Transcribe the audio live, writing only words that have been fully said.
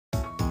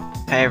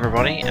Hey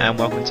everybody, and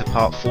welcome to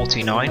part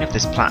 49 of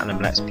this Platinum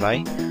Let's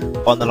Play.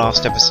 On the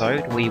last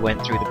episode we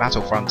went through the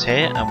Battle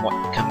Frontier and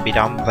what can be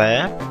done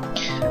there.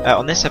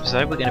 On this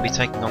episode we're going to be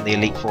taking on the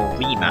Elite Four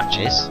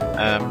rematches.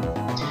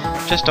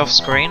 Just off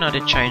screen I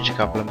did change a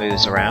couple of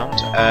moves around.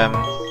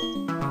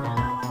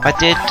 I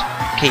did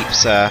keep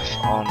Surf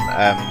on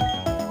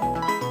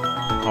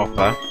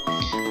Hopper.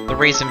 The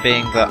reason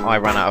being that I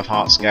ran out of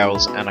heart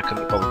scales and I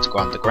couldn't be bothered to go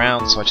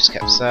underground, so I just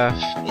kept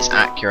Surf. It's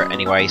accurate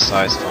anyway, so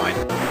it's fine.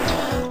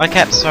 I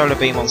kept Solar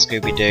Beam on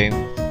Scooby-Doo,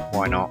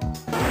 why not?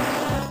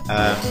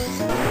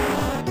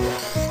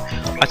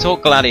 I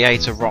taught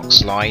Gladiator Rock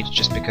Slide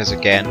just because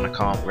again I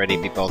can't really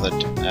be bothered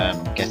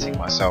getting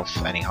myself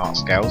any heart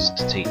scales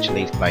to teach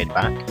Leaf Blade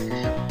back.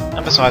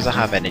 And besides I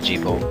have Energy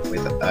Ball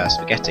with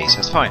Spaghetti, so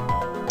it's fine.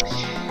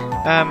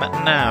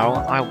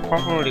 Now, I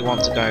probably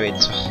want to go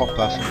into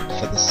Hopper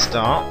for the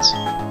start.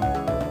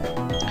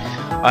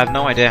 I have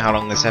no idea how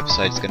long this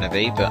episode is going to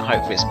be, but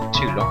hopefully it's not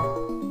too long.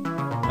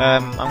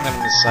 I'm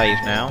going to save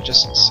now,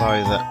 just so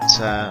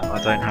that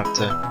I don't have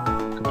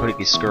to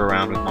completely screw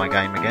around with my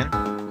game again.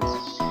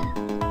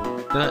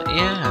 But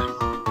yeah.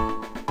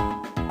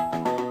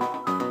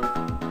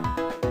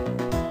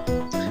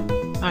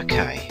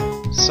 Okay,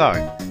 so.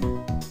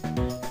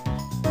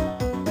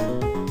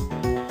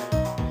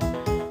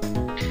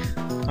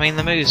 I mean,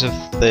 the moves of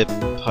the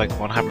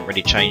Pokemon haven't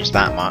really changed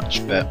that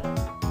much, but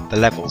the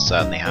levels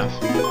certainly have.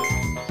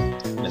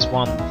 And it's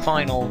one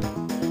final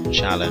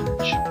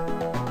challenge.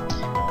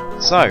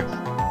 So,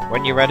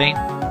 when you're ready,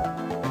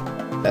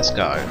 let's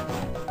go.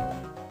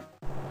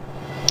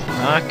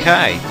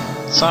 Okay,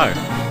 so,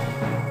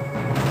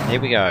 here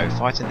we go,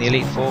 fighting the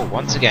Elite Four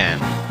once again.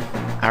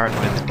 Aaron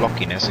with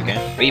blockiness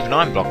again, but even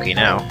I'm blocky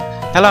now.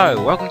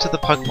 Hello, welcome to the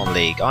Pokemon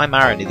League. I'm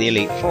Aaron of the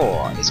Elite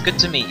Four. It's good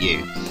to meet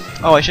you.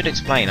 Oh, I should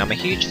explain, I'm a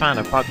huge fan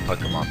of bug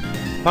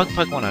Pokemon. Bug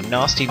Pokemon are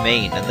nasty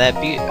mean,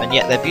 and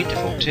yet they're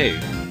beautiful too.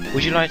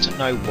 Would you like to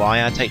know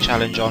why I take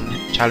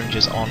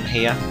challenges on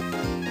here?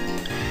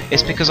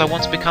 It's because I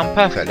want to become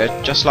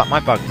perfect, just like my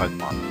bug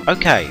Pokemon.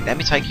 Okay, let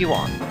me take you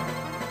on.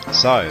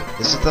 So,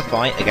 this is the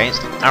fight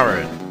against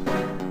Aaron,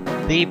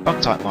 the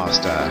Bug-type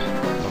master.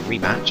 A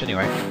rematch,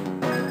 anyway.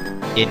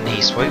 In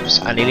he swoops,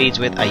 and he leads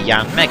with a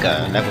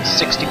Yanmega, level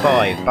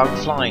 65, Bug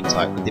Flying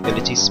type with the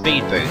ability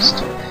Speed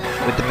Boost,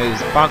 with the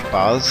moves Bug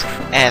Buzz,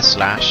 Air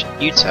Slash,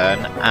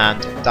 U-Turn,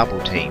 and Double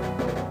Team.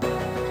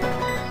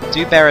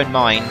 Do bear in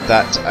mind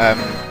that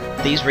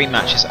these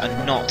rematches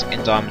are not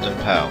in Diamond and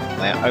Pearl,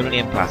 they are only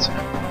in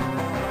Platinum.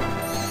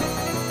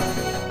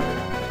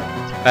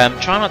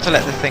 Try not to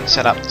let the thing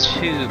set up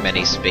too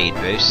many speed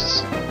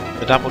boosts.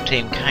 The Double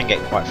Team can get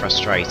quite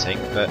frustrating,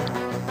 but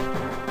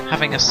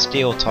having a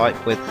Steel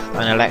type with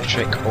an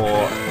Electric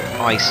or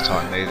Ice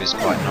type move is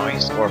quite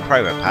nice, or a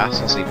Probopass,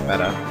 that's even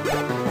better.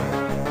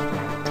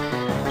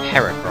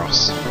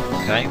 Heracross.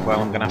 Okay, well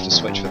I'm going to have to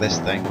switch for this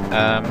thing.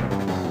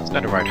 Let's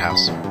go to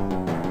Roadhouse.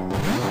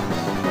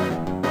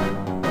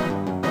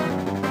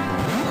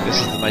 This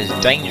is the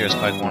most dangerous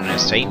Pokemon in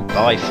its team,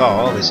 by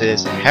far. This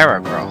is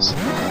Heracross.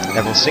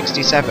 Level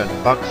 67,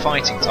 Bug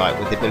Fighting type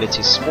with the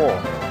ability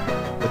Swarm,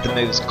 with the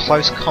moves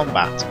Close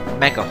Combat,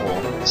 Mega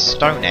Horn,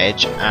 Stone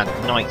Edge, and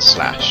Night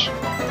Slash.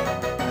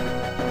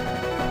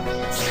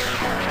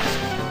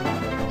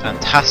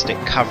 Fantastic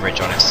coverage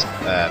on its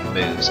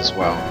moves as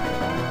well.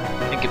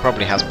 I think it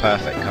probably has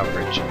perfect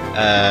coverage.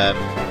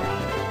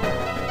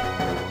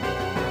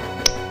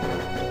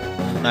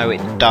 No,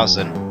 it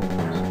doesn't.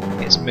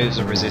 Its moves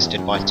are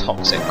resisted by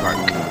Toxic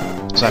Croak.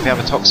 So if you have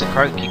a Toxic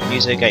Croak, you can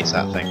use it against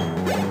that thing.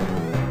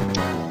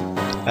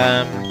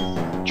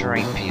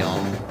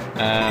 Drapion.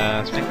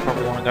 I think I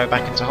probably want to go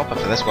back into Hopper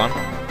for this one.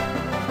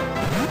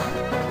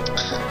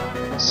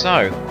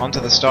 So, onto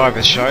the star of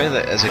the show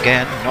that is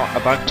again not a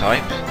bug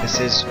type. This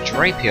is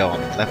Drapion,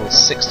 level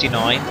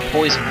 69,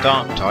 Poison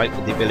Dark type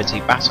with the ability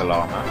Battle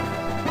Armor,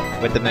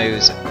 with the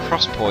moves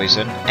Cross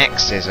Poison,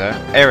 X-Scissor,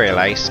 Aerial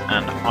Ace,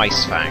 and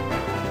Ice Fang.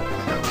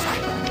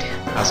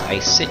 As a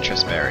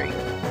Citrus Berry.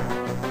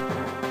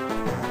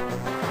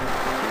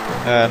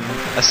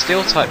 A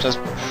Steel type does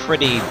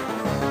pretty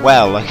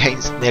well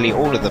against nearly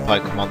all of the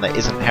Pokemon that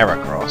isn't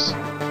Heracross.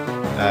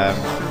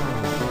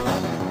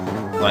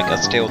 Like a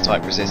Steel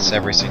type resists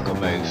every single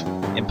move.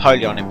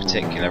 Empoleon in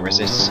particular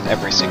resists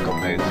every single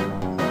move,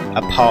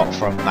 apart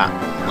from that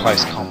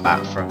close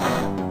combat from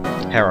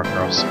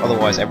Heracross.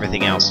 Otherwise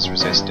everything else is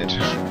resisted.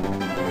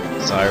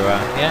 So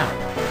yeah.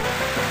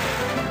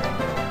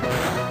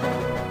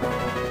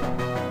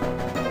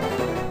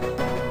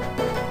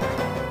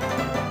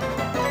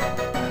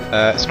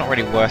 It's not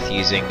really worth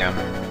using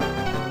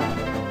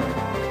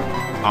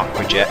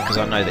Aqua Jet because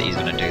I know that he's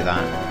going to do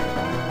that.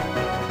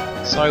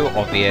 So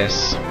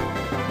obvious.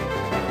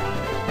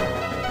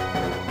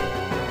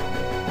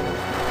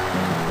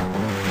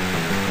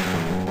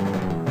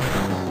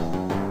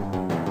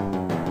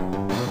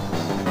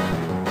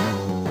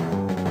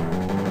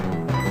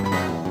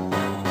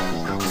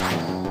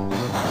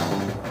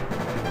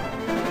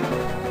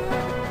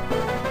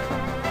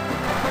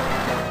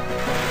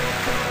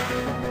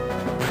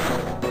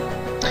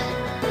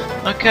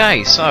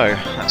 Okay, so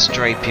that's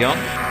Drapion.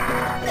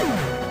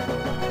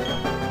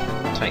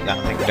 Take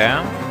that thing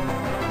down.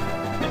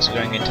 Next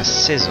we're going into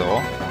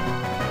Scizor.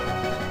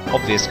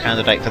 Obvious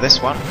candidate for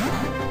this one.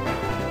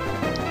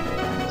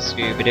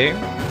 Scooby-Doo.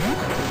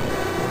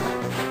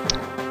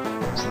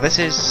 So this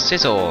is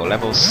Scizor,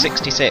 level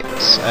 66.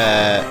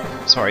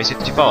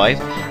 65.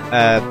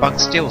 Bug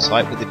Steel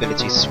type with the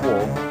ability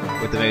Swarm,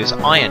 with the moves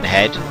Iron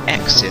Head,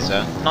 X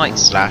Scissor, Night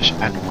Slash,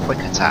 and Quick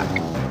Attack.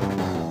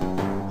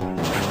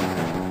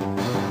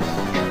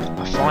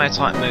 A Fire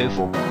type move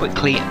will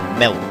quickly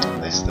melt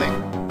this thing.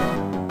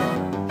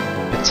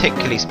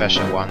 Particularly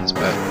special ones,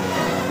 but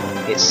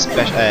its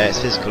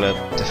physical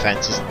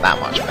defense isn't that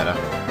much better.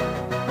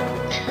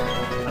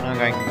 And I'm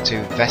going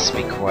to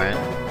Vespiquen.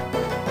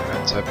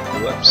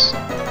 Whoops.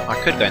 I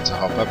could go into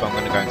Hopper, but I'm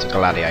going to go into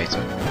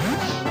Gladiator.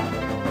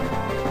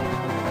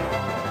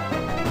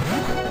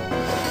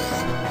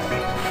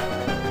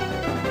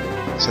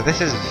 So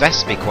this is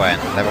Vespiquen,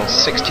 level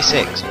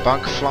 66,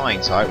 Bug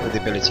Flying type with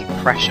the ability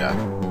Pressure,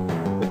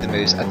 with the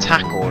moves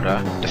Attack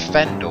Order,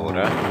 Defend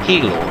Order,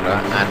 Heal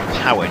Order, and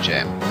Power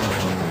Gem.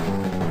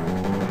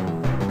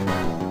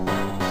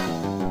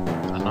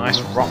 A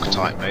nice Rock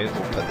type move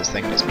will put this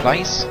thing in its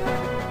place.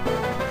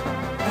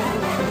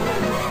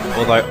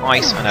 Although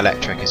Ice and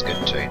Electric is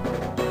good too.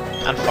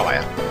 And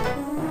Fire.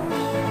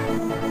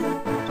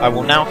 I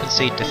will now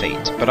concede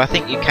defeat, but I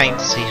think you came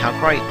to see how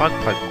great bug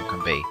Pokemon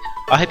can be.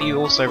 I hope you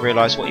also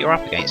realise what you're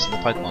up against in the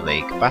Pokemon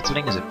League.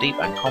 Battling is a deep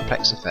and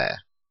complex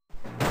affair.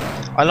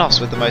 I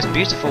lost with the most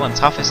beautiful and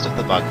toughest of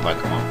the bug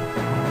Pokemon.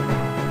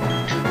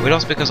 We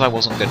lost because I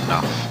wasn't good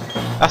enough.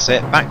 That's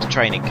it, back to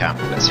training camp.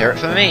 Let's hear it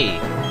for me!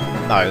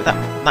 No,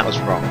 that was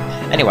wrong.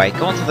 Anyway,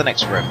 go on to the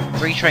next room.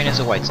 3 trainers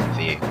are waiting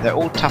for you. They're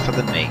all tougher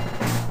than me.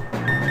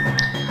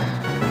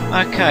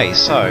 Okay,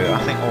 so I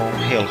think we'll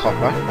heal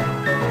Hopper.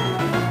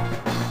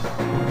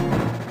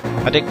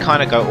 I did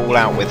kind of go all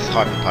out with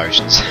Hyper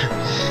Potions.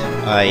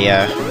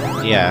 Yeah.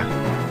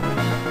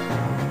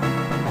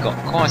 Got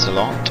quite a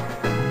lot.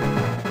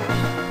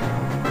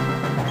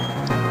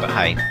 But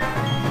hey.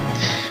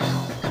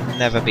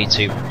 Never be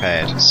too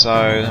prepared. So,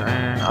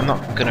 I'm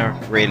not gonna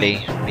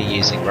really be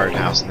using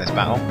Roadhouse in this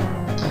battle.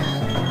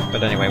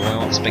 But anyway, we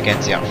want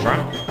Spaghetti up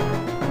front.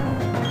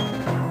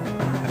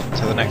 Head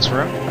to the next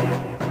room.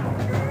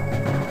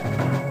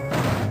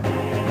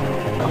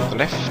 Up the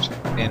lift.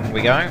 In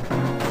we go.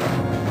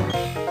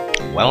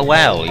 Well,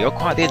 well, you're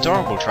quite the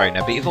adorable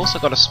trainer, but you've also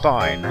got a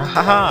spine.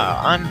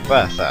 Haha, I'm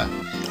Bertha.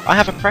 I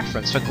have a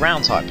preference for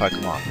ground-type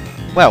Pokemon.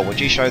 Well, would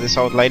you show this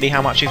old lady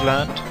how much you've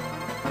learned?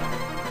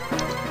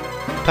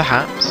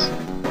 Perhaps.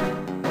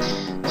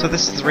 So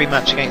this is the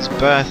rematch against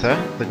Bertha,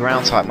 the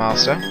ground-type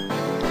master.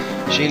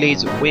 She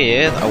leads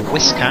with a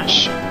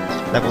Whiscash,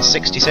 level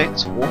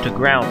 66, water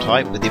ground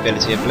type with the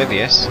ability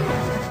Oblivious,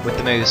 with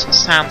the moves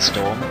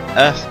Sandstorm,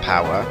 Earth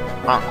Power,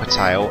 Aqua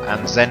Tail,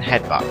 and Zen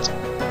Headbutt.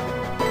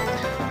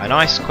 A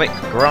nice quick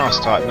grass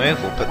type move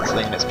will put this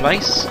thing in its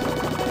place.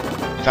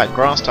 In fact,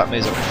 grass type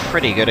moves are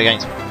pretty good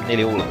against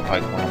nearly all of the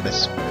Pokemon on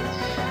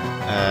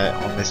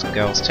this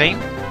girl's team,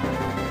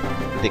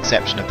 with the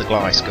exception of the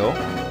Gliscor.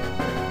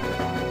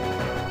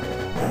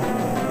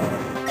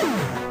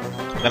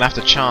 I'm going to have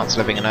to chance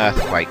living an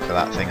Earthquake for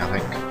that thing, I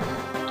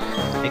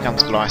think. Here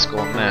comes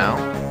Gliscor now.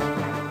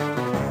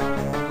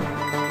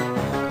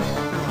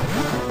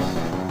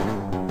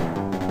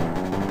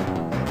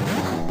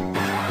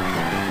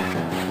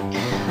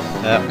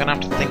 I'm going to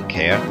have to think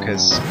here,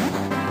 because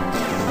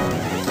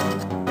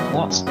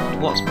what's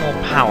more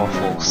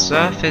powerful?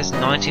 Surf is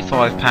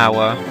 95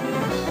 power,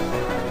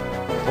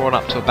 brought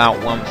up to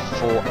about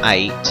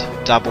 148,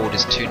 doubled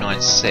is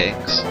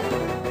 296,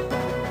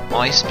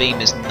 Ice Beam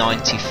is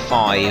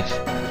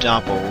 95,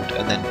 doubled,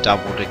 and then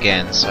doubled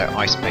again, so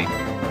Ice Beam.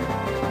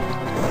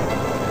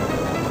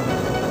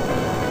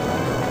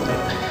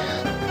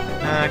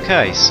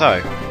 Okay,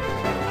 so...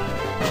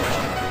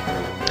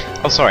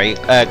 Oh, sorry,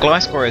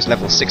 Gliscor is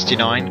level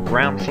 69,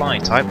 ground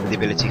flying type with the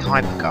ability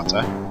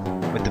Hypercutter,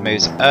 with the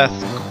moves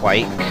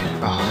Earthquake,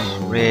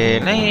 oh,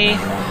 really?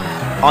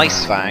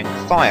 Ice Fang,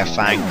 Fire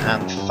Fang,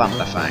 and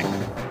Thunder Fang.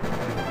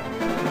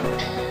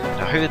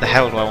 Now, who the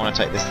hell do I want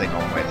to take this thing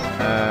on with?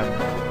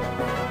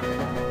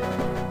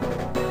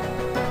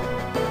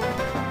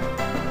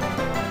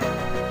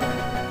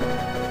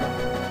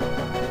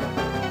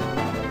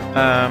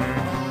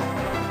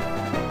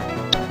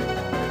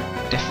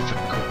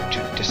 Difficult to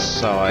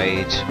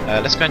decide.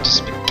 Let's go into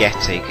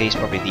Spaghetti, he's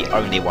probably the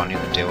only one who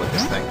can deal with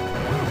this thing.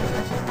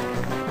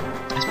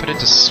 Let's put it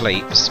to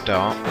sleep for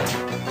start.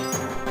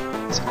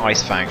 This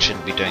Ice Fang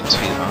shouldn't be doing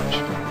too much.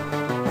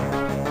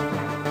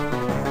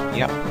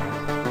 Yep.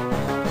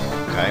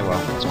 Okay, well,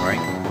 that's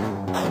great.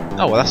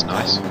 Oh, well, that's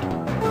nice.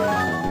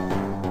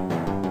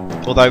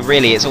 Although,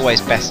 really, it's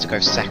always best to go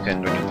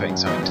second when you're putting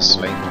something to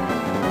sleep.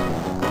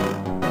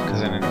 Because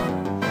then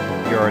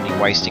you're only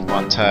wasting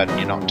one turn and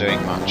you're not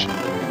doing much.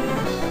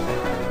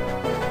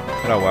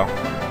 But oh well.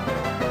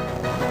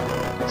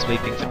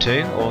 Sleeping for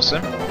 2,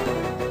 awesome.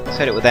 Let's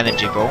hit it with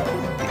Energy Ball.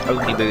 The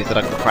only move that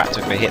I can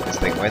practically hit this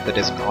thing with that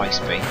isn't Ice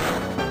Beam.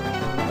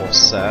 Or Normal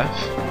Surf.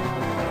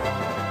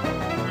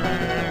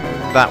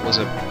 That was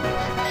a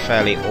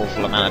fairly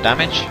awful amount of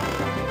damage.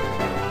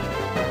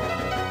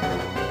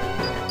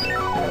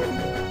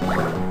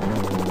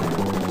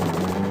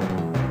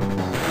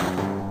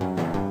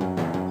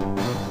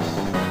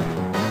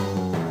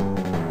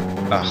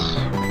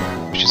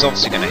 Ugh. Which is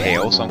obviously going to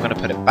heal, so I'm going to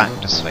put it back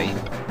to sleep.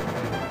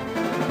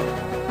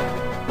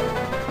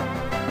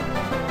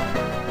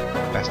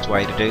 Best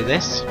way to do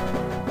this.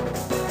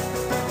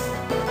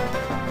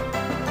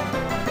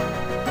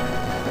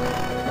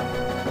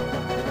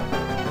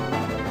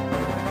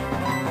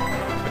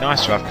 It'd be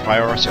nice to have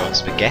priority on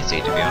spaghetti,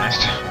 to be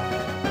honest.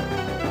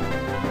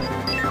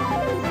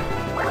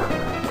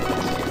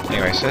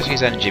 Anyway, so let's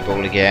use Energy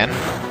Ball again.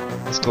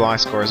 This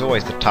Gliscor is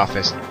always the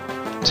toughest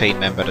team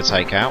member to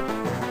take out.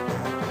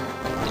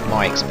 In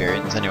my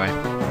experience, anyway.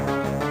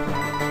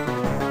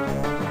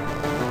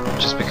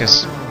 Just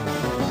because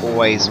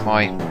always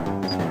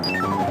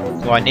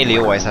well, I nearly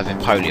always have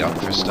Empoleon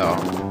for a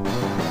start.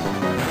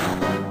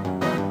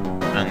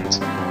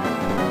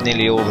 And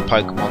nearly all the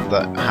Pokemon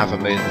that have a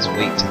move that's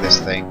weak to this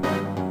thing,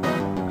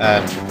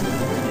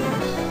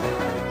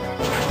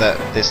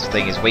 that this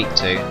thing is weak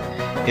to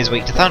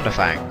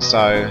Thunderfang,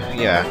 so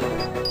yeah.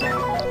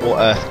 Or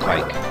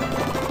Earthquake.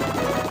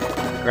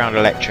 Ground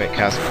Electric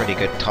has pretty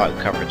good type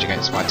coverage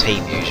against my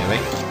team usually.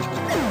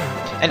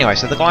 Anyway,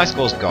 so the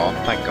Gliscor's gone,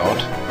 thank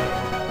god.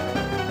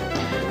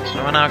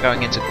 So we're now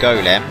going into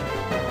Golem.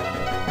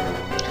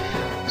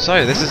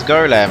 So this is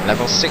Golem,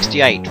 level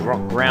 68,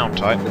 Rock Ground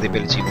type with the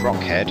ability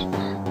Rock Head,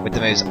 with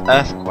the moves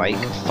Earthquake,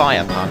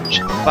 Fire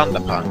Punch, Thunder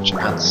Punch,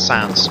 and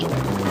Sandstorm.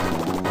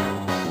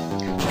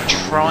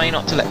 Try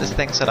not to let this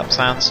thing set up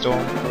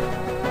Sandstorm.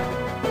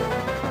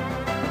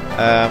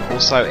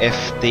 Also, if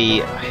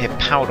the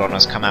Hippowdon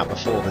has come out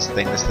before this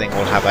thing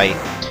will have a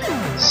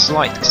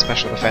slight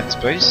special defense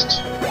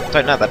boost.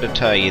 Don't let that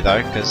deter you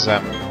though, because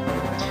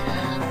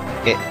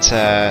it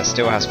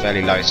still has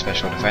fairly low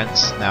special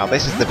defense. Now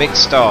this is the big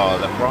star,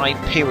 the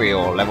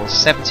Rhyperior, level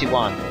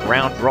 71,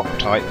 ground rock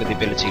type with the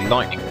ability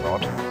Lightning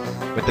Rod,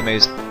 with the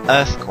moves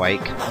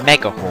Earthquake,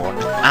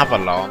 Megahorn,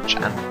 Avalanche,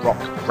 and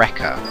Rock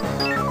Wrecker.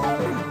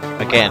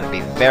 Again,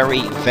 be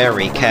very,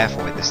 very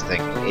careful with this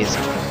thing. It is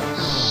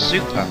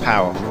super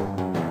powerful.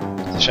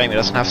 It's a shame it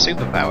doesn't have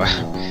superpower.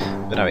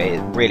 But no,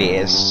 it really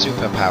is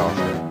super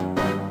powerful.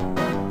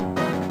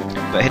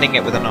 But hitting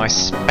it with a nice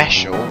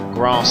special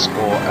grass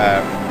or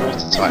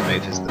water type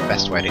move is the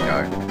best way to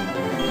go.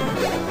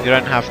 If you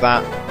don't have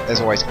that,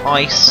 there's always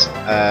ice.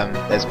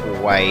 There's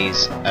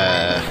always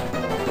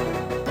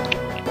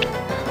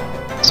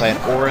say an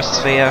Aura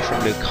Sphere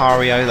from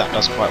Lucario, that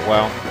does quite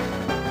well.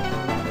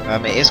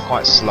 It is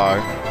quite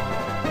slow.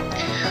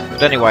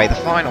 But anyway, the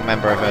final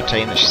member of her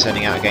team that she's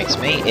sending out against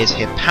me is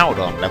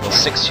Hippowdon, level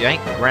 68,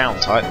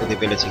 ground type with the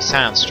ability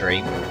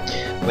Sandstream,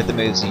 with the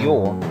moves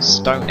Yawn,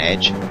 Stone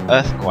Edge,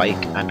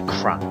 Earthquake, and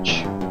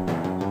Crunch.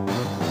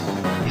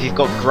 If you've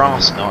got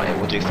Grass Knot, it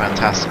will do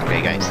fantastically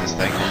against this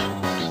thing.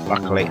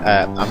 Luckily,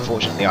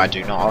 unfortunately I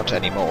do not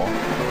anymore.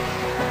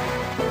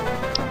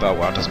 But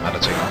well, it doesn't matter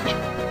too much.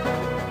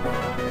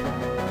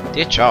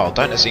 Dear child,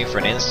 don't assume for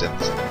an instant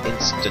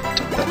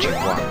that you've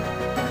won.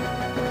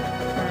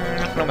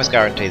 I can almost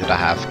guarantee that I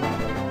have.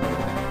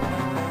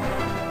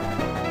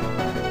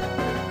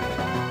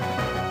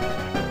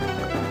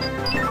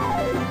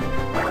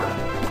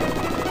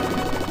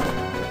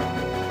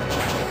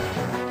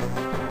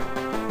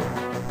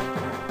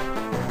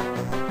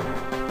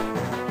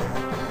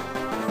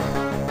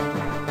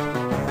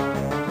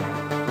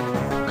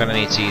 I'm gonna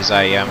need to use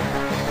an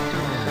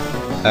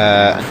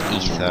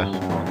ether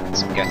on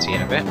Spaghetti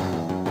in a bit.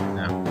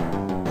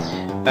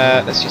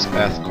 Let's use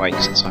Earthquake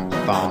since I'm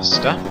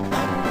faster.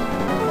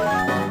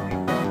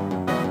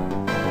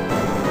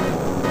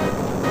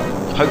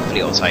 Hopefully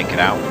it'll take it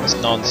out. It's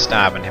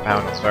non-stab and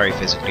Hippowdon's very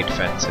physically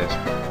defensive.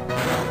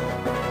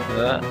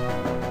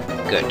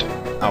 Good.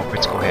 Oh,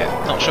 critical hit.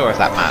 Not sure if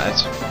that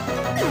mattered.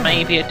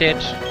 Maybe it did.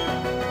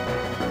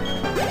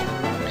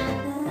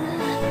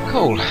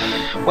 Cool.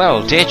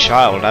 Well, dear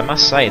child, I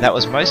must say that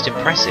was most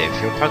impressive.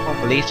 Your Pokemon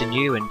believed in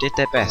you and did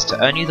their best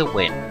to earn you the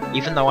win.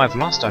 Even though I've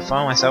lost, I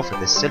find myself with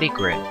this silly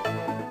grin.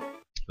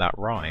 That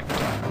rhymed.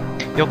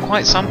 You're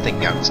quite something,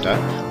 youngster.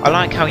 I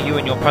like how you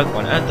and your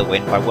Pokemon earned the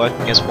win by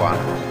working as one.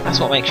 That's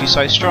what makes you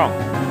so strong.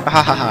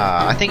 Ha ha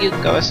ha! I think you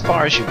can go as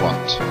far as you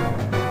want.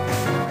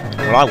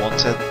 Well, I want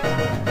to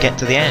get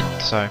to the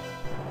end, so...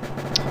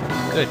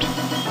 Good.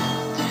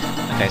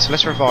 Okay, so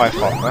let's revive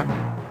Hopper.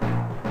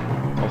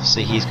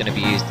 Obviously he's going to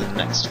be used in the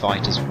next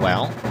fight as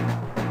well.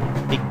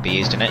 He can be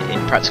used in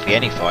practically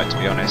any fight, to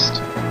be honest.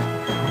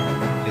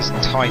 His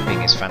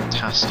typing is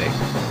fantastic.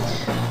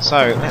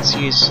 So, let's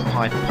use some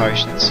Hyper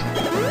Potions.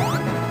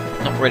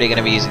 Not really going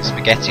to be using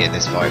Spaghetti in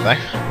this fight though.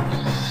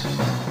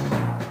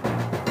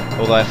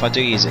 Although if I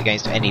do use it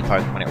against any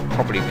Pokemon, it will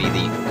probably be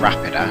the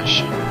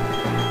Rapidash.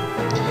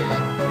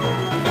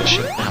 It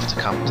shouldn't have to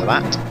come to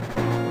that.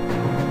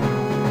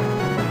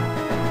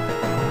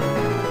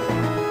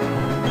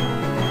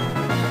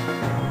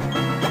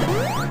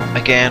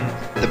 Again,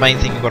 the main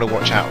thing you've got to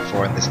watch out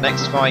for in this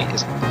next fight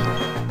is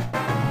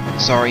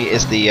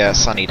the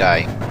sunny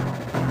day.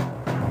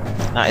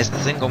 That is the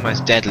single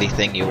most deadly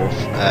thing you will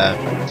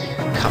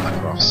come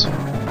across in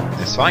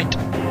this fight.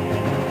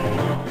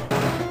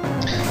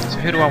 So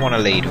who do I want to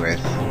lead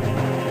with?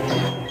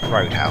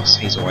 Roadhouse.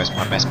 He's always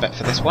my best bet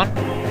for this one.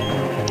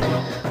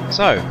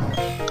 So,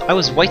 I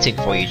was waiting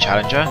for you,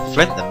 Challenger.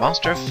 Flint, the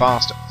master of fire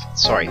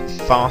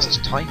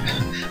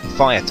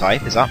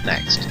type, is up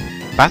next.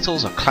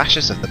 Battles are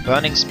clashes of the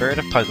burning spirit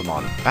of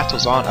Pokémon.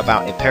 Battles aren't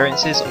about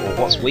appearances or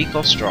what's weak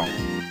or strong.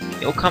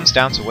 It all comes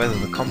down to whether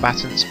the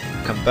combatants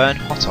can burn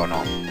hot or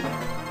not.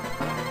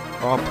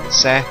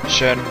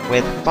 Obsession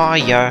with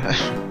fire.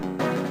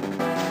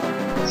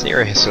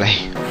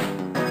 Seriously.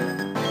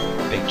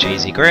 Big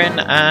cheesy grin,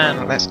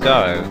 and let's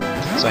go.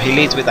 So he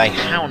leads with a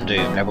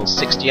Houndoom, level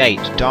 68,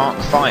 Dark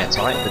Fire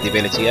type with the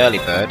ability Early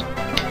Bird,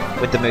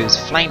 with the moves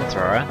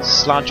Flamethrower,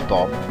 Sludge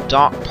Bomb,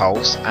 Dark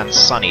Pulse, and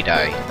Sunny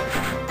Day.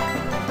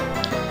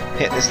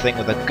 Hit this thing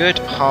with a good,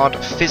 hard,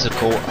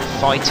 physical,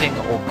 fighting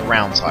or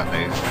ground type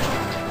move.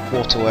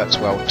 Water works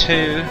well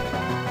too,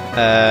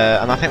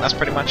 and I think that's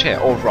pretty much it.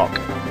 Or rock.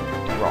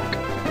 Rock.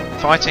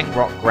 Fighting,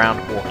 rock, ground,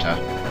 water.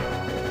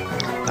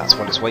 That's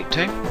what it's weak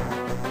to.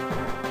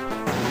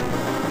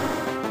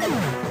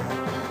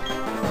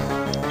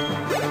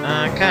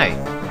 Okay.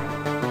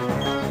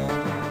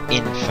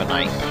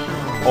 Infernape.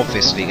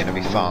 Obviously going to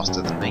be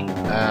faster than me.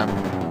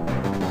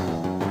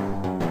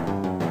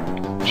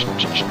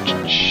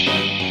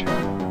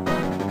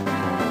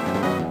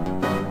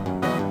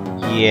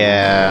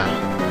 Yeah.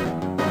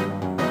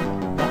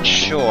 Not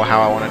sure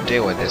how I want to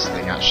deal with this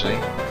thing actually.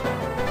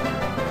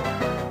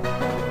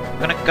 I'm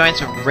going to go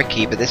into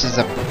Ricky, but this is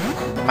a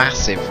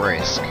massive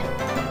risk.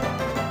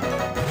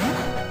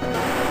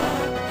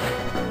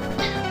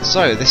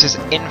 So, this is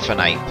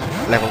Infernape,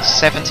 level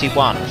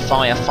 71,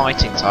 fire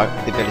fighting type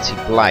with the ability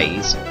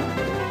Blaze,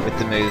 with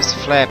the moves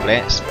Flare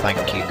Blitz,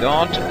 thank you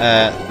God,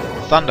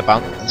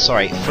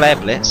 Flare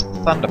Blitz,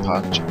 Thunder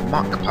Punch,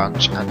 Muck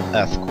Punch, and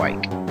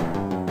Earthquake.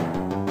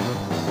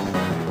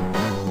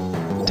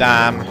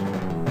 Damn.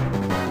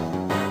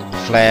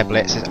 Flare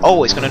Blitz is...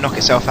 Oh, it's going to knock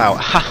itself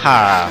out.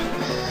 Haha!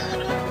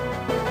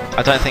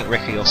 I don't think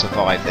Ricky will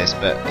survive this,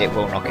 but it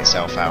will knock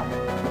itself out.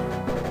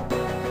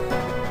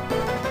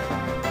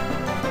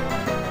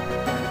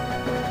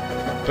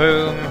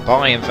 Boom!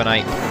 Bye,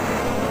 Infernape.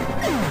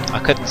 I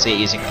couldn't see it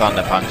using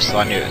Thunder Punch, so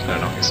I knew it was going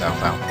to knock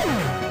itself out.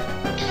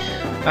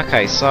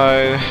 Okay,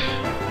 so...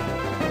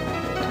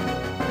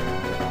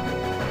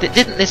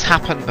 Didn't this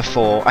happen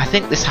before? I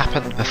think this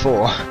happened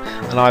before.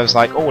 And I was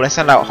like, oh, let's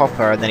send out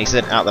Hopper, and then he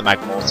sent out the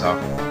Magmortar.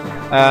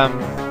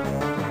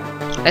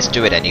 Let's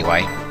do it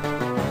anyway.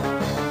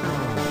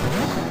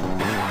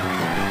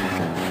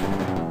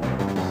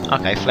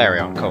 Okay,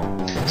 Flareon, cool.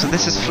 So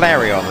this is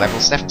Flareon, level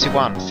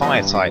 71,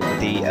 Fire type, with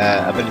the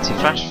ability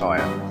Flash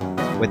Fire,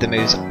 with the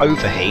moves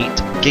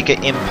Overheat, Giga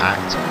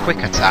Impact,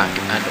 Quick Attack,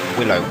 and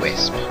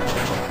Will-O-Wisp.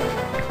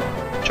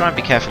 Try and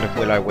be careful of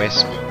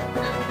Will-O-Wisp.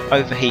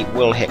 Overheat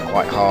will hit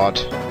quite hard.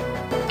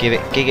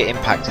 Giga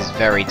Impact is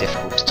very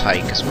difficult to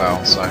take as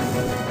well, so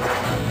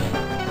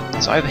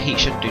Overheat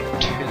shouldn't do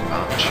too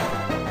much.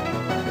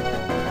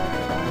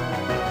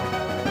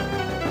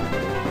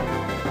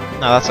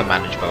 No, that's a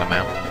manageable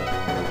amount.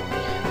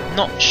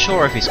 Not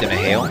sure if he's going to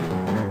heal.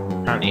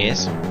 Apparently he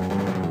is.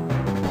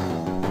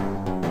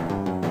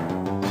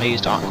 I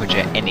used Aqua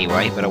Jet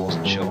anyway, but I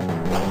wasn't sure.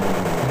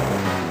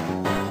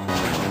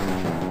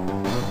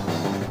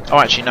 Oh,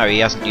 actually no, he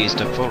hasn't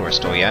used a full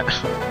restore yet.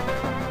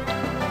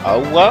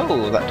 Oh,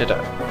 whoa, that did it.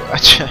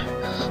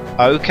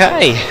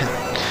 Okay.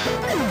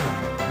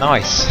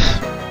 Nice.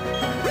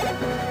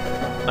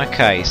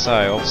 Okay,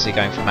 so obviously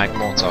going for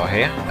Magmortar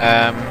here.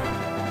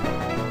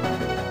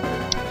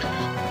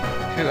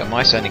 Who am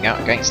I sending out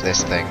against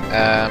this thing?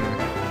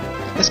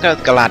 Let's go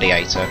with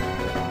Gladiator.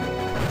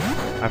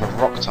 I have a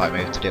rock type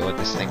move to deal with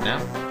this thing now.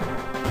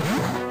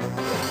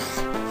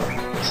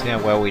 See how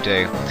well we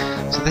do.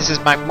 So this is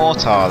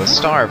Magmortar, the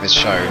star of his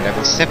show,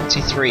 level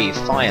 73,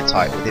 fire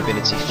type with the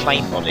ability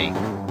Flame Body,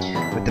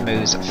 with the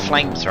moves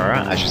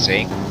Flamethrower, as you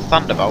see,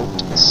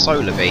 Thunderbolt,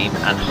 Solar Beam,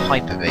 and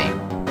Hyper Beam.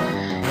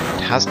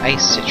 It has a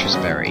Citrus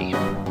Berry.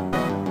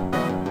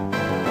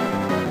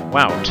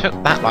 Wow, took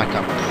that like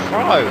a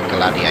pro,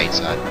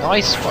 Gladiator.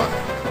 Nice one.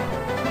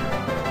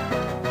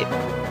 It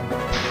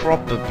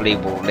probably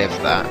will live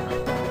that.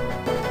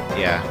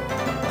 Yeah.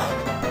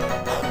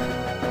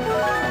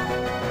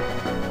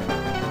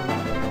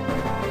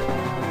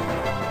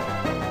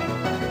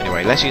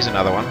 Anyway, let's use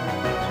another one.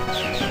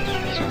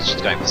 It's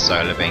just going for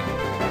Solar Beam.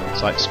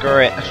 It's like,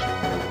 screw it.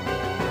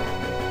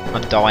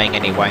 I'm dying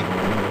anyway.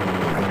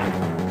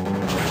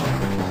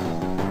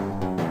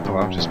 Oh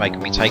well, just making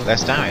me take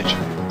less damage.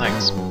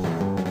 Thanks.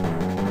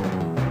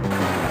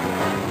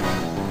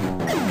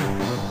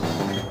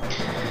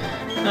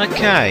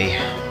 Okay.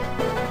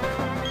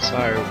 So,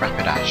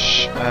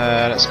 Rapidash.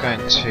 Let's go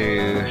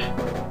into...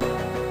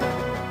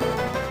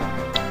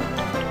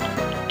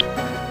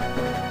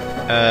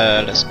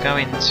 let's go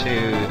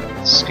into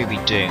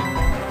Scooby-Doo.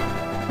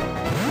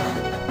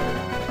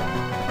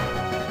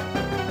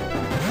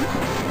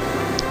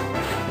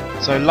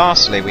 So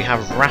lastly we have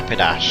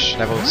Rapidash,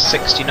 level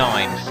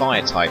 69,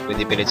 Fire type with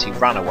the ability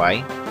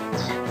Runaway,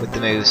 with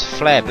the moves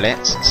Flare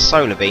Blitz,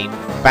 Solar Beam,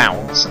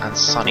 Bounce and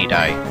Sunny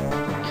Day.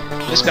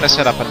 Just going to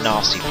set up a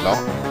nasty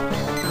plot.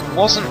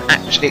 Wasn't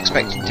actually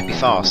expecting to be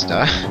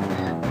faster,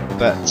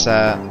 but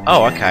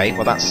oh okay,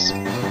 well that's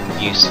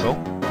useful.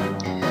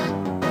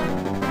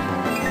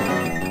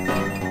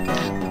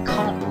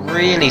 Can't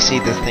really see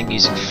the thing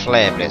using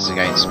Flare Blitz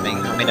against me.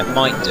 I mean, it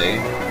might do.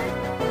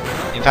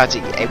 In fact,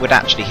 it would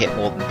actually hit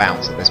more than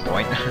Bounce at this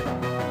point.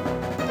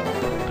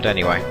 But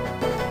anyway.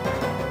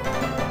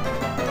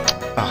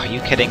 Oh, are you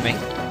kidding me?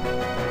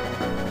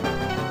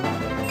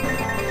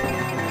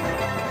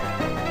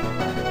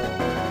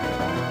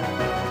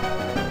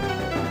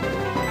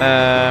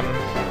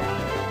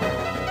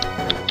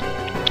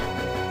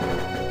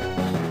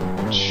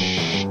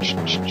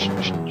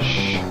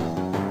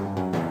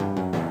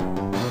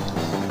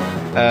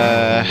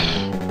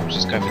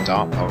 Just go for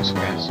Dark Pulse, I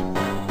guess.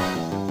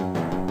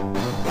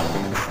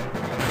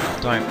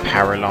 Don't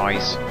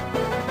paralyze.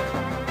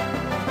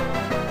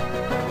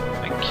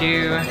 Thank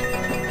you.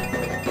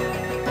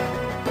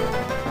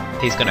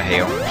 He's gonna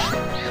heal.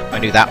 I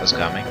knew that was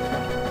coming.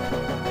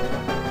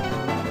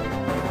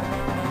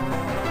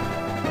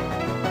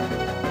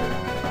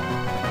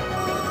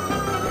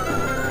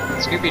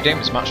 Scooby-Doo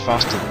is much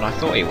faster than I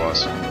thought he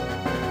was. I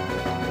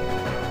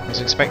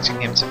was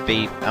expecting him to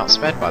be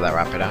outsped by that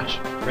Rapidash.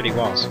 Really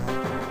was.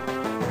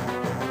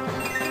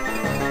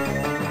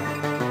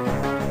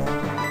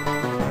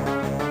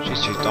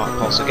 She's used Dark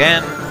Pulse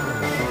again.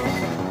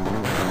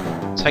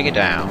 Take it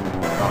down.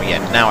 Oh yeah,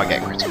 now I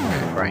get critical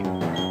hit. Great.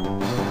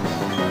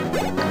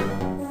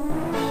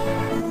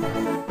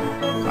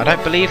 I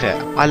don't believe it.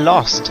 I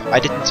lost. I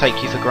didn't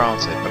take you for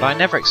granted, but I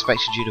never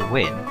expected you to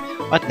win.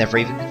 I'd never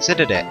even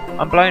considered it.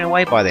 I'm blown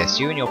away by this.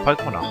 You and your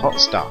Pokémon are hot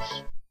stuff.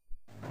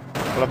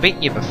 Well, I've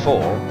beaten you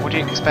before. What do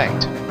you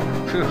expect?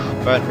 Phew,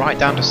 burnt right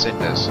down to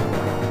cinders.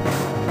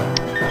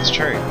 That's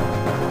true.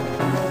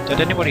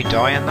 Did anybody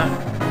die in that?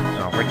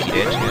 Oh, Ricky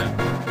did, yeah.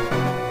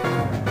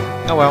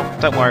 Oh well,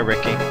 don't worry,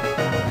 Ricky.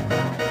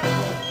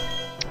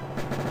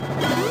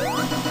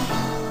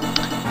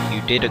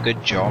 You did a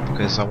good job,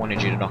 because I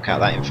wanted you to knock out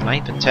that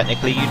Infinite, and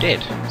technically you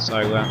did.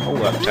 So, all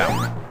worked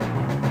out.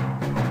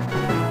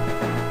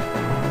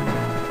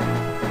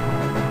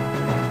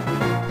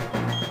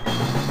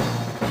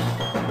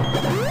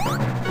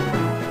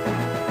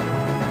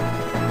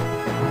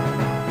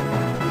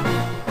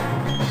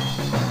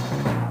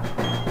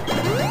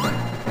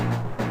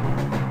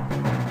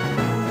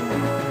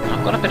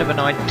 I've got a bit of an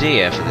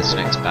idea for this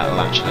next battle,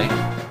 actually.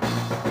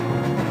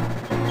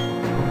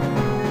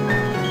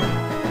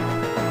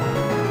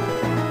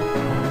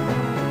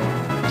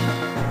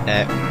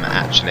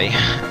 Actually.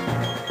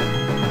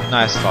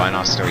 No, it's fine,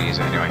 I'll still use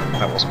it anyway.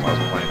 That wasn't what I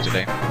was planning to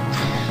do.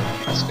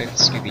 Let's go for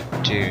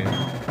Scooby-Doo.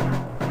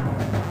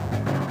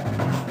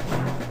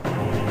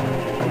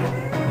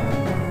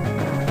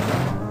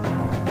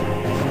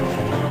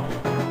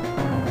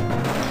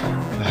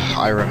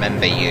 I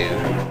remember you.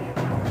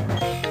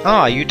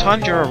 Ah, you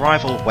timed your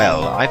arrival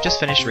well. I've just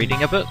finished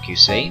reading a book, you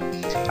see.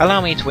 Allow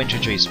me to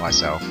introduce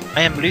myself.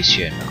 I am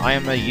Lucien. I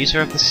am a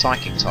user of the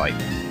Psychic type.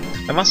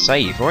 I must say,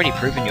 you've already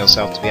proven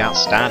yourself to be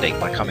outstanding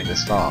by coming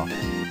this far.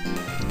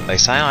 They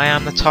say I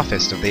am the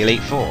toughest of the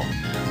Elite Four.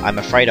 I'm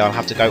afraid I'll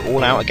have to go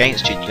all out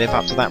against you to live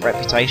up to that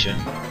reputation.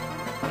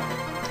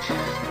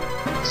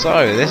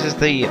 So, this is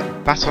the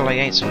battle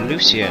against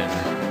Lucien.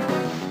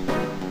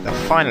 The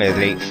final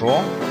Elite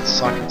Four,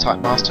 Psychic type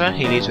Master.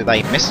 He leads with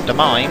a Mr.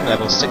 Mime,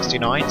 level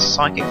 69,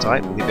 Psychic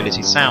type with the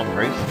ability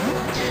Soundproof,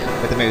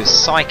 with the moves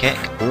Psychic,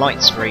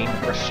 Light Screen,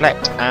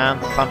 Reflect and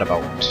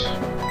Thunderbolt.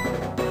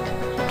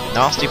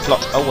 Nasty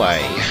plot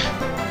away.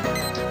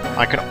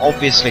 I can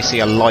obviously see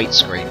a light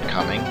screen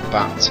coming,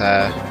 but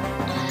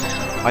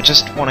I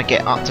just want to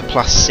get up to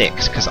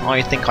 +6 because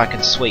I think I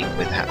can sweep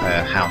with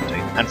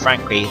Houndoom, and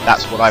frankly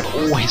that's what I've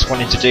always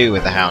wanted to do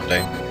with the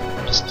Houndoom.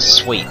 Just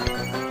sweep.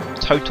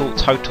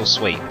 Total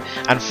sweep.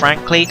 And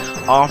frankly,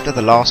 after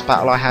the last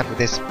battle I had with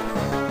this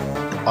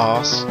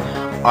arse,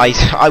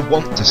 I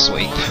want to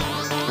sweep.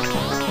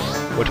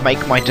 Would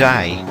make my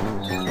day.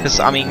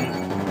 Because, I mean,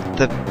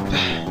 the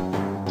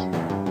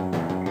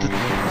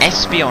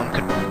Espeon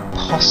could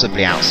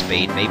possibly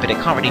outspeed me, but it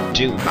can't really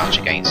do much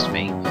against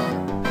me.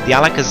 The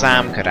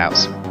Alakazam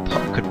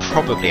could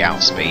probably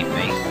outspeed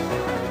me.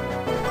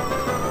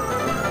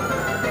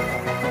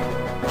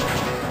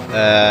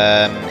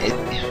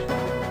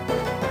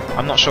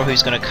 I'm not sure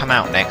who's going to come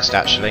out next,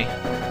 actually.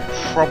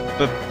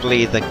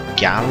 Probably the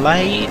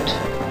Gallade?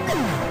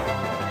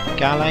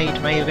 Gallade,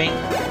 maybe?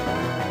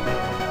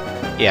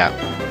 Yeah.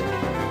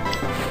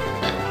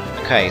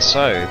 Okay,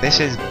 so this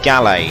is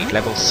Gallade,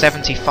 level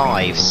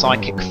 75,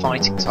 Psychic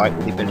Fighting type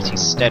with the ability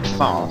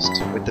Steadfast,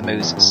 with the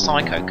moves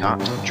Psycho Cut,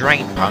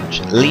 Drain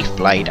Punch, Leaf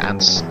Blade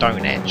and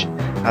Stone Edge.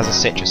 Has a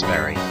Citrus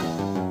Berry.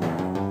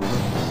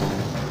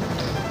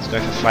 Let's go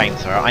for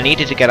Flamethrower. I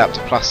needed to get up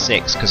to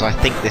 +6 because I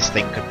think this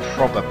thing could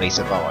probably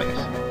survive.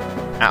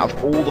 Out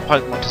of all the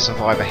Pokemon to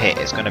survive a hit,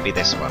 it's going to be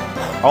this one.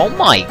 Oh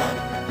my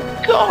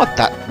God,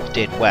 that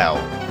did well.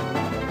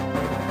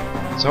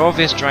 So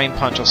obvious Drain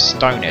Punch or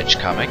Stone Edge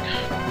coming.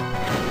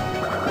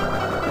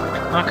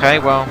 Okay,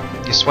 well,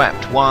 you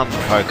swept one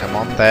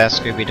Pokemon there,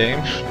 Scooby-Doo.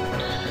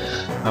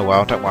 Oh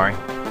well, don't worry.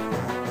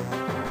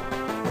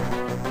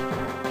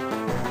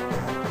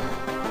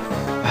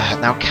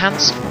 Now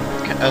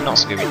not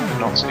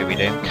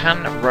Scooby-Doo,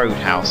 can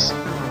Roadhouse...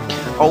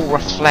 Oh,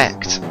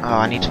 Reflect! Oh,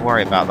 I need to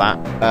worry about that.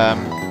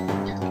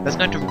 Let's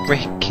go to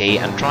Ricky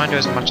and try and do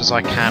as much as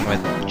I can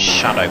with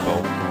Shadow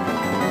Ball.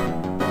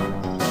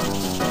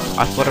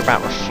 I thought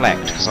about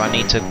Reflect because I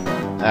need to...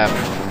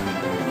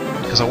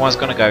 because I was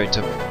going to go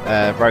to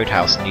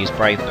Roadhouse and use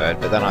Brave Bird,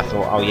 but then I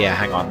thought, oh yeah,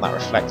 hang on, that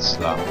Reflect's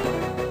still up.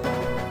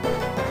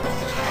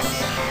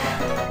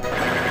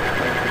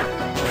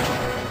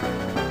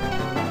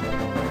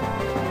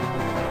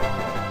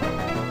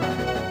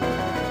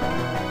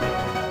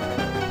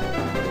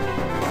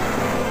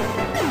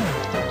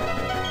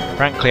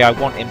 Frankly, I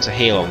want him to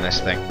heal on this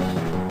thing.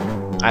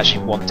 I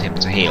actually want him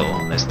to heal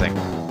on this thing.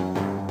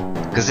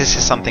 Because this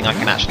is something I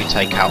can actually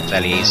take out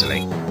fairly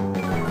easily.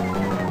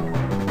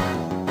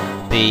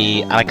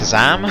 The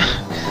Alakazam?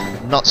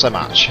 Not so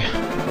much.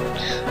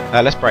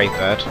 Let's Brave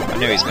Bird. I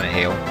knew he was going to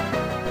heal.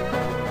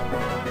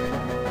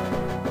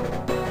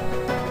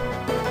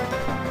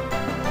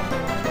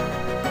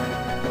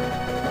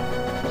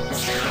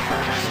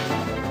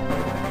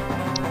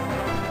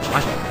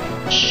 I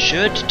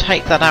should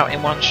take that out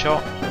in one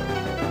shot.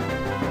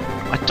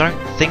 I don't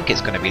think it's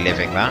going to be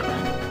living that.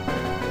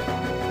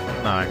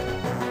 No.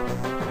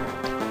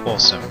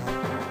 Awesome.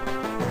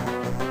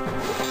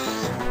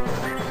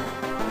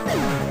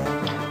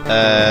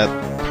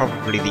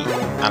 Probably the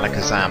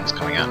Alakazam's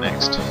coming out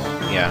next.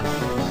 Yeah.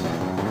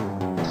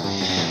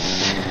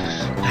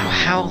 Now,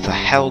 how the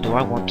hell do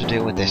I want to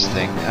deal with this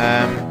thing?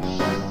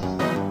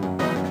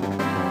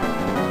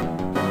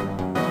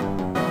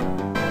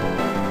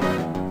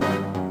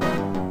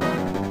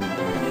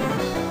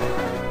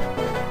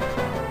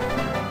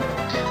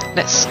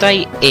 Let's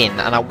stay in,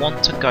 and I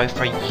want to go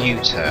for a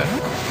U-turn.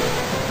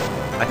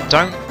 I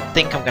don't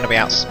think I'm going to be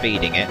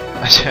outspeeding it.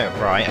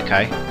 Right,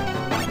 okay.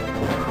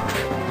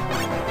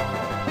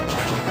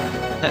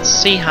 Let's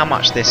see how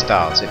much this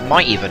does. It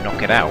might even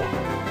knock it out.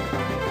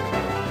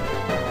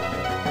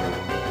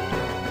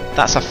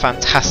 That's a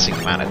fantastic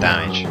amount of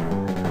damage.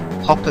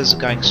 Hopper's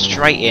going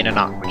straight in and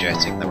Aqua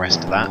Jetting the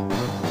rest of that.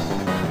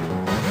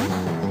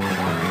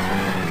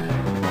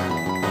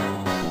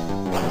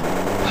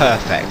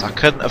 Perfect. I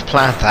couldn't have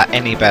planned that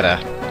any better.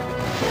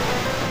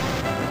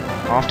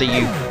 After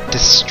you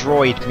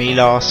destroyed me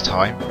last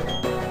time.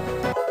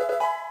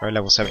 We're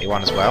level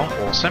 71 as well.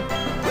 Awesome.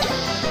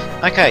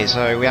 Okay,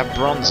 so we have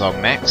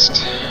Bronzong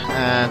next,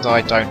 and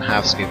I don't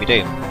have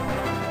Scooby-Doo.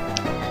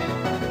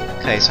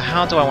 Okay, so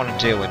how do I want to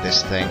deal with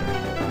this thing?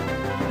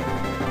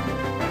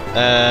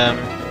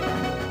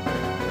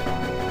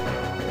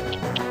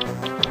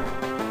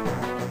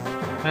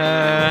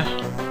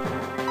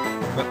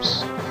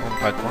 Whoops, wrong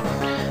Pokemon.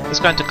 Let's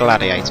go into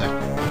Gladiator.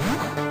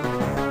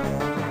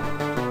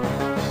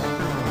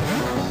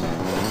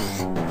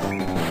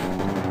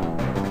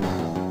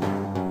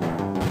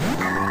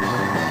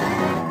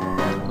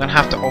 I'm going to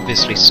have to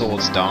obviously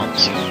Swords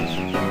Dance,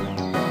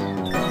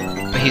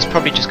 but he's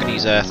probably just going to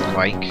use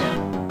Earthquake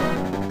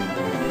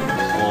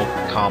or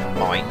Calm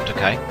Mind.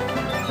 Okay,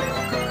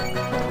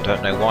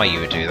 don't know why you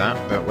would do that,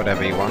 but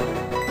whatever you want.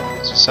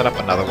 So set up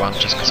another one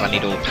just because I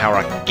need all the power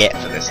I can get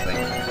for this thing.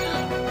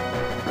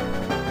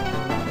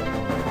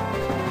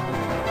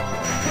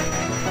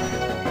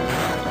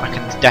 I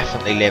can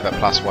definitely live at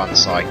 +1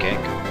 Psychic.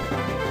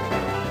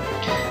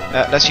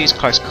 Let's use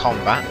Close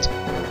Combat.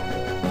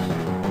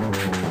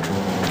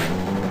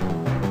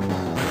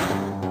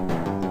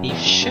 He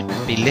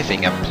shouldn't be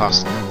living at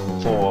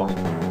 +4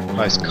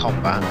 Close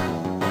Combat.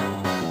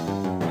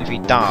 If he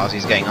does,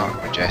 he's getting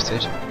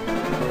Aqua-Jetted.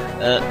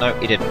 No,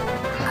 he didn't.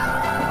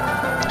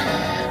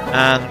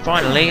 And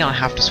finally, I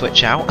have to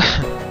switch out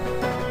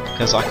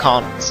because I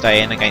can't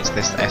stay in against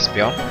this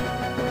Espeon.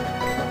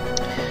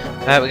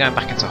 We're going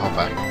back into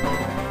Hopper.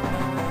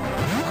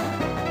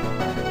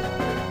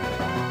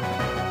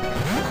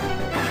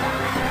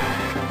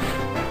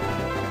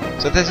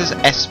 So this is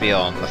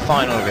Espeon, the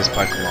final of his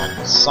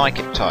Pokemon,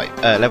 Psychic type,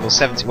 level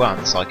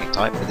 71 Psychic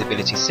type with the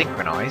ability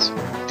Synchronize,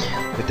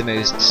 with the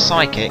moves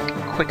Psychic,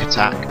 Quick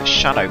Attack,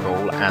 Shadow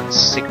Ball, and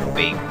Signal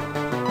Beam.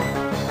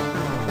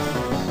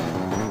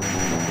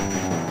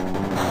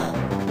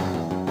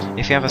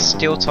 If you have a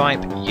Steel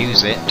type,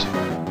 use it,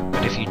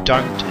 but if you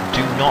don't,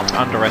 do not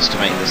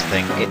underestimate this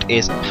thing. It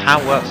is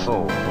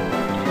powerful.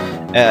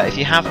 If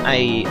you have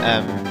a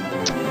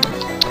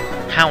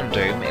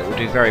Houndoom, it will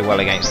do very well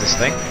against this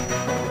thing.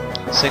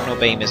 Signal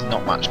Beam is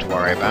not much to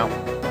worry about.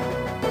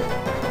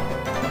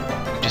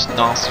 Just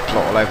nasty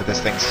plot all over this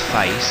thing's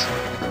face.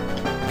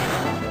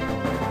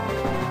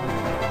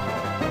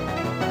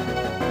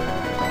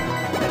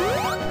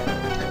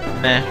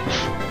 Meh.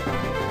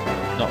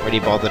 Not really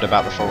bothered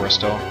about the full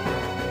restore.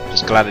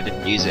 Just glad I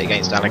didn't use it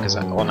against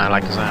Alakazam,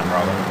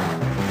 rather.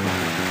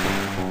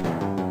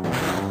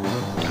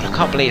 God, I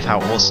can't believe how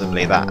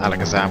awesomely that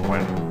Alakazam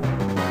went.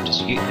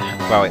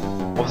 Well, it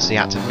obviously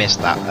had to miss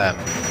that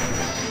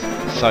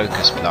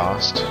Focus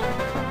Blast,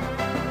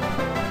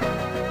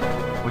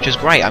 which is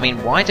great. I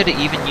mean, why did it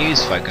even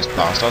use Focus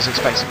Blast? I was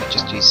expecting it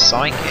just to use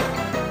Psychic,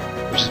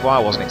 which is why I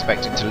wasn't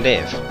expecting to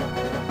live.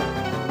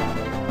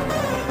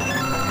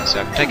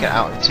 So I can take it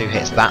out in 2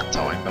 hits that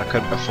time, but I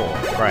couldn't before.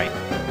 Great.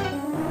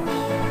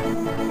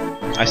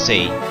 I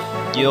see.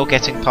 Your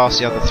getting past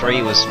the other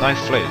 3 was no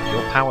fluke.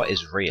 Your power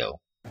is real.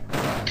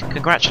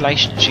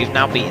 Congratulations, you've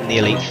now beaten the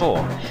Elite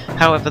Four.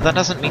 However, that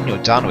doesn't mean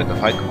you're done with the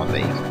Pokémon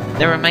League.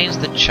 There remains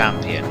the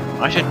Champion.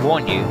 I should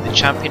warn you, the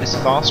Champion is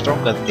far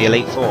stronger than the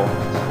Elite Four.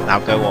 Now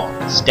go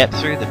on, step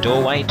through the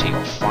doorway to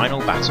your final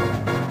battle.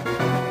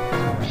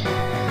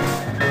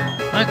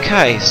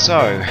 Okay,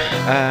 so,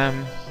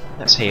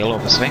 let's heal,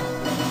 obviously.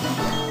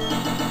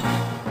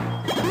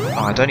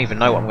 Oh, I don't even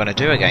know what I'm going to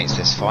do against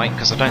this fight,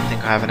 because I don't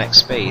think I have an X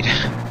speed.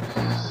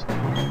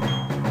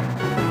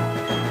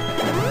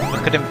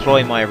 I could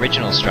employ my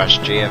original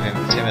strategy of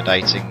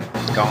intimidating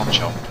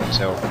Garchomp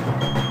until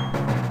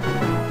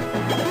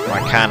I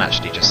can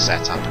actually just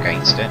set up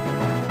against it.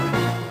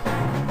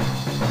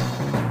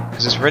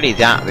 Because it's really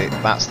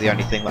that's the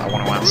only thing that I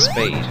want to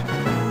outspeed.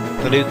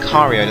 The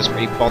Lucario doesn't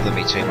really bother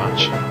me too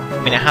much.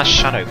 I mean, it has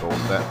Shadow Ball,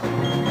 but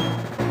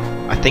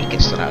I think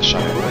it still has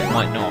Shadow Ball, it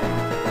might not.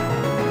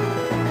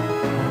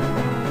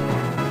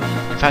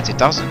 In fact, it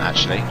doesn't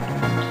actually.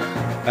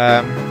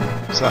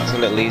 So that's a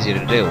little easier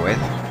to deal with.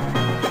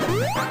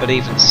 But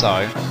even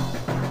so,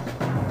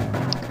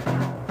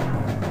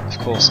 of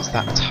course, it's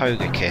that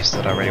Togekiss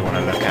that I really want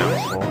to look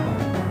out for.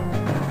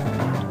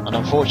 And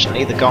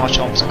unfortunately, the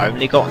Garchomp's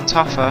only gotten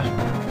tougher.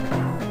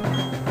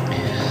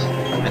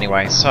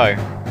 Anyway, so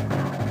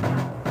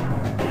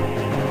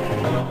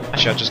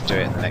actually, I'll just do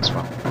it in the next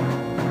one.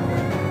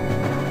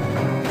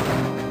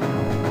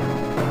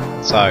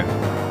 So,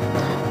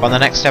 on the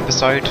next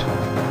episode,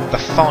 the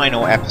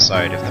final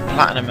episode of the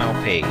Platinum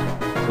LP,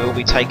 we'll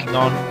be taking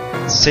on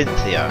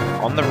Cynthia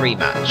on the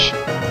rematch.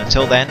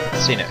 Until then,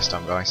 see you next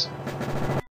time, guys.